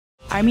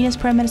Armenia's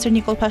Prime Minister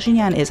Nikol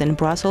Pashinyan is in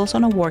Brussels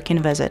on a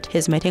working visit.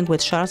 His meeting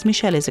with Charles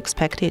Michel is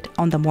expected.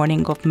 On the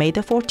morning of May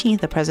the 14th,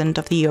 the President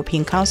of the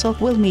European Council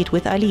will meet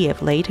with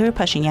Aliyev. Later,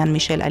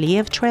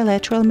 Pashinyan-Michel-Aliyev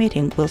trilateral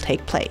meeting will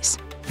take place.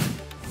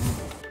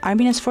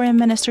 Armenia's Foreign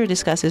Minister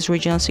discusses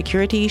regional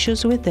security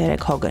issues with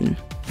Derek Hogan.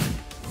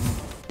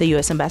 The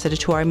U.S. ambassador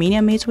to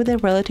Armenia meets with the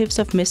relatives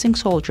of missing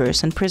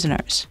soldiers and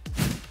prisoners.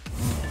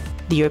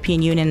 The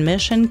European Union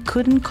mission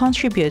couldn't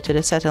contribute to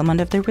the settlement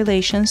of the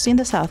relations in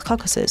the South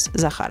Caucasus,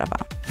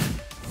 Zakharova.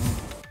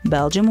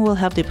 Belgium will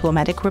have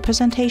diplomatic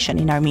representation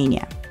in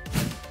Armenia.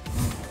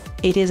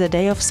 It is a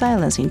day of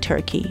silence in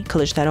Turkey.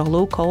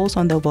 Kılıçdaroğlu calls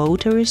on the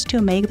voters to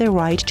make the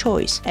right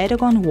choice.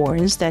 Erdogan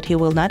warns that he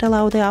will not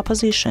allow the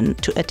opposition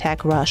to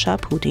attack Russia,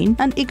 Putin,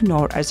 and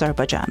ignore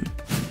Azerbaijan.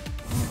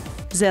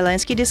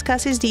 Zelensky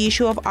discusses the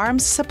issue of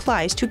arms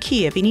supplies to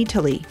Kiev in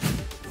Italy.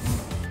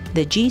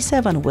 The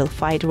G7 will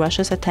fight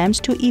Russia's attempts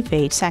to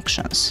evade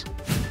sanctions.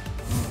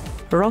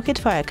 Rocket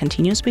fire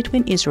continues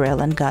between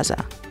Israel and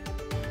Gaza.